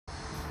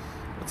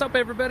What's up,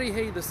 everybody?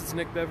 Hey, this is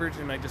Nick Beveridge,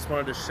 and I just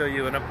wanted to show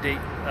you an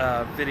update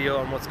video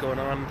on what's going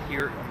on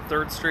here on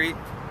 3rd Street.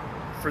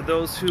 For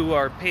those who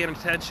are paying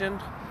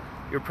attention,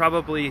 you're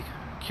probably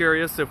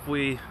curious if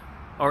we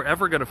are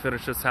ever going to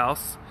finish this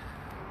house.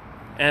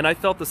 And I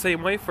felt the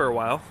same way for a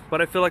while, but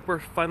I feel like we're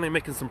finally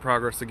making some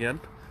progress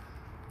again.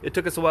 It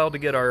took us a while to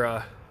get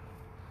our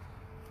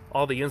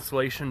all the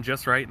insulation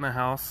just right in the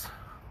house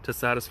to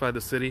satisfy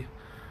the city.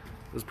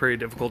 It was a pretty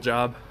difficult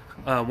job.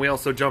 We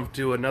also jumped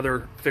to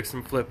another fix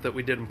and flip that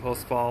we did in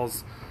Post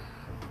Falls,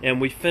 and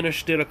we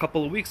finished it a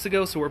couple of weeks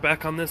ago, so we're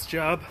back on this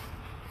job.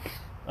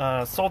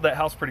 Sold that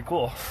house pretty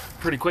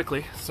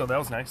quickly, so that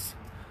was nice.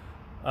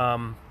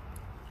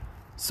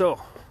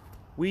 So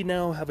we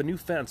now have a new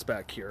fence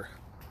back here.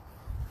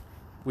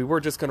 We were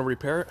just going to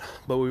repair it,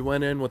 but we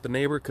went in with the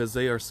neighbor because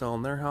they are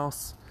selling their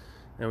house,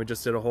 and we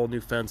just did a whole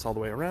new fence all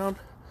the way around.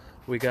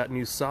 We got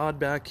new sod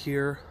back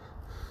here.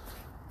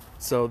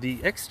 So the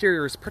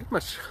exterior is pretty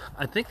much,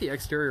 I think the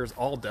exterior is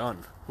all done.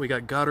 We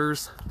got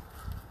gutters.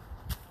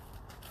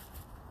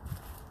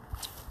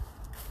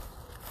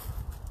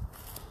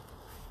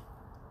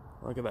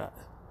 Look at that.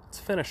 It's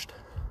finished.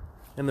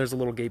 And there's a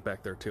little gate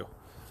back there too.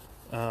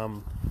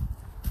 There's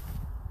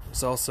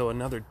also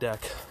another deck.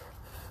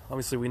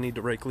 Obviously we need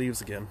to rake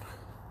leaves again.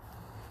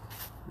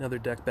 Another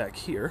deck back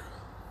here.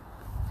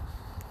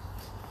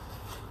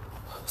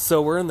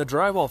 So we're in the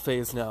drywall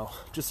phase now.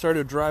 Just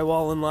started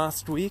drywalling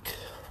last week.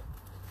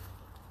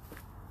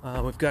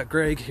 We've got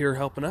Greg here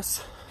helping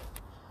us.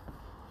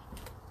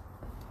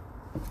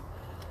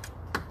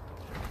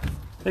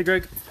 Hey,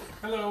 Greg.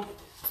 Hello.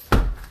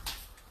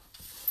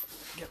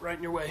 Get right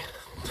in your way.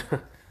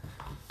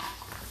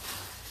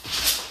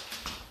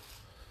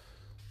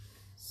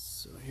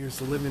 So here's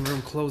the living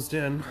room closed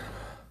in.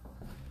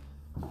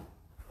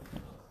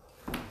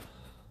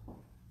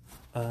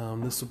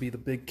 This will be the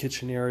big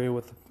kitchen area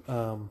with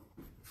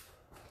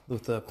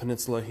the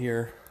peninsula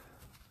here.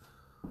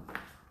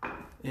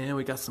 And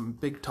we got some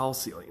big tall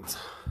ceilings.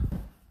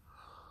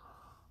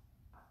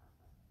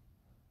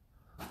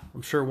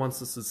 I'm sure once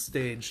this is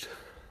staged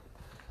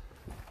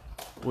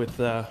with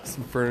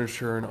some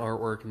furniture and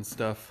artwork and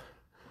stuff,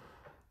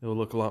 it will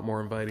look a lot more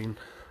inviting.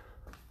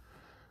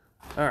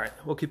 Alright,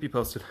 we'll keep you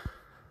posted.